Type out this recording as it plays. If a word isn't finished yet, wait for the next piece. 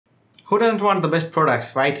Who doesn't want the best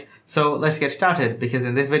products, right? So let's get started, because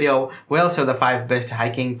in this video, we'll show the 5 best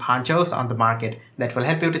hiking ponchos on the market that will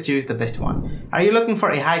help you to choose the best one. Are you looking for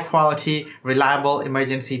a high quality, reliable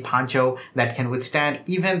emergency poncho that can withstand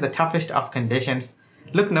even the toughest of conditions?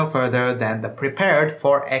 Look no further than the Prepared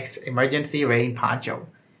 4X Emergency Rain Poncho.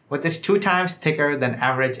 With its 2 times thicker than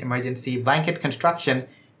average emergency blanket construction,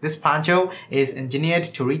 this poncho is engineered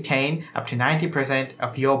to retain up to 90%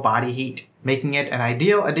 of your body heat, making it an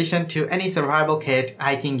ideal addition to any survival kit,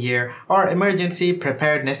 hiking gear, or emergency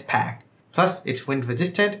preparedness pack. Plus, its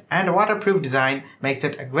wind-resistant and waterproof design makes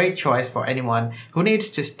it a great choice for anyone who needs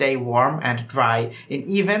to stay warm and dry in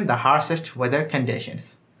even the harshest weather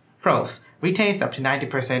conditions. Pros: retains up to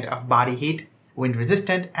 90% of body heat,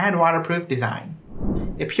 wind-resistant and waterproof design.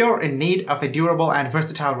 If you're in need of a durable and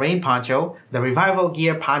versatile rain poncho, the Revival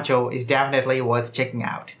Gear Poncho is definitely worth checking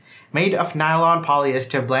out. Made of nylon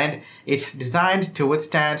polyester blend, it's designed to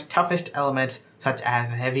withstand toughest elements such as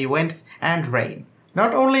heavy winds and rain.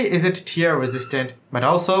 Not only is it tear resistant, but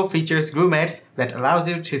also features grommets that allows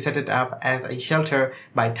you to set it up as a shelter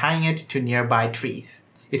by tying it to nearby trees.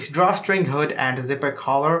 Its drawstring hood and zipper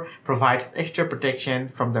collar provides extra protection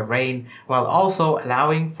from the rain while also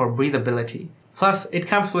allowing for breathability. Plus, it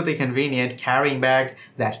comes with a convenient carrying bag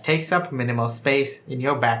that takes up minimal space in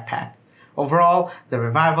your backpack. Overall, the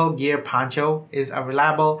Revival Gear Poncho is a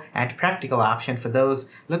reliable and practical option for those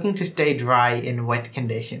looking to stay dry in wet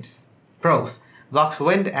conditions. Pros: blocks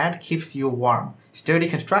wind and keeps you warm. Sturdy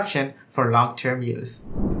construction for long-term use.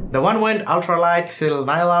 The Onewind Ultralight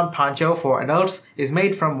Silnylon Poncho for adults is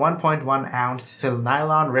made from 1.1 ounce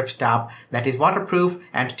silnylon ripstop that is waterproof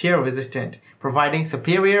and tear resistant, providing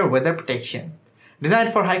superior weather protection.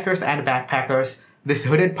 Designed for hikers and backpackers, this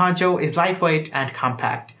hooded poncho is lightweight and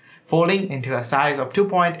compact, folding into a size of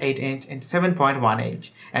 2.8 inch and 7.1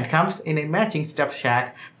 inch, and comes in a matching stuff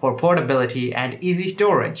shack for portability and easy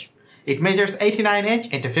storage. It measures 89 inch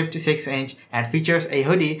into 56 inch and features a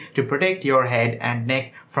hoodie to protect your head and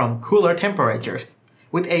neck from cooler temperatures,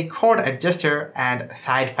 with a cord adjuster and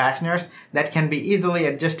side fasteners that can be easily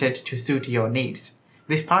adjusted to suit your needs.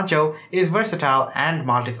 This poncho is versatile and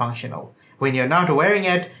multifunctional. When you're not wearing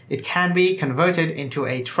it, it can be converted into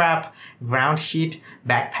a trap, ground sheet,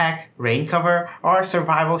 backpack, rain cover, or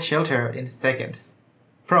survival shelter in seconds.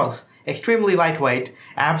 Pros: extremely lightweight,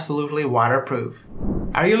 absolutely waterproof.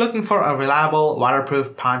 Are you looking for a reliable,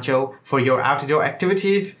 waterproof poncho for your outdoor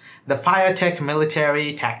activities? The TECK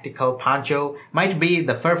Military Tactical Poncho might be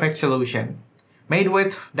the perfect solution. Made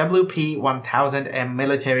with WP1000M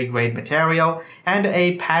military-grade material and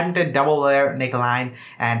a patented double-layer neckline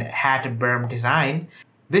and hat berm design,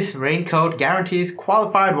 this raincoat guarantees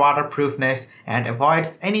qualified waterproofness and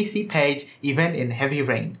avoids any seepage even in heavy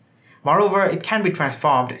rain. Moreover, it can be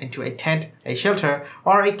transformed into a tent, a shelter,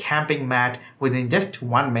 or a camping mat within just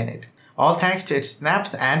 1 minute, all thanks to its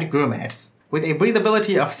snaps and grommets. With a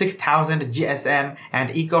breathability of 6000 GSM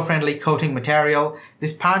and eco-friendly coating material,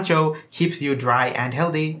 this poncho keeps you dry and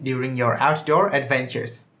healthy during your outdoor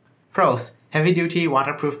adventures. Pros: heavy-duty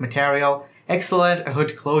waterproof material, excellent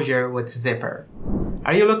hood closure with zipper.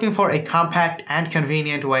 Are you looking for a compact and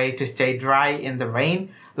convenient way to stay dry in the rain?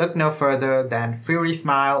 Look no further than Furry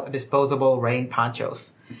Smile Disposable Rain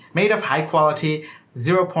Ponchos. Made of high-quality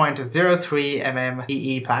 0.03 mm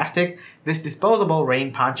PE plastic, this disposable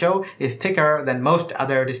rain poncho is thicker than most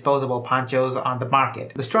other disposable ponchos on the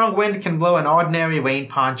market. The strong wind can blow an ordinary rain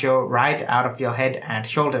poncho right out of your head and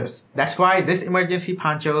shoulders. That's why this emergency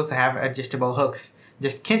ponchos have adjustable hooks.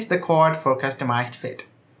 Just cinch the cord for customized fit.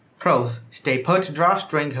 Pros: stay put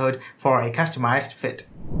drawstring hood for a customized fit.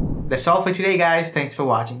 That's all for today, guys. Thanks for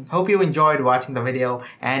watching. Hope you enjoyed watching the video,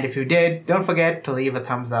 and if you did, don't forget to leave a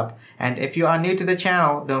thumbs up. And if you are new to the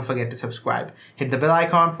channel, don't forget to subscribe. Hit the bell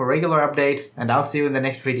icon for regular updates, and I'll see you in the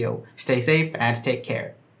next video. Stay safe and take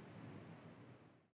care.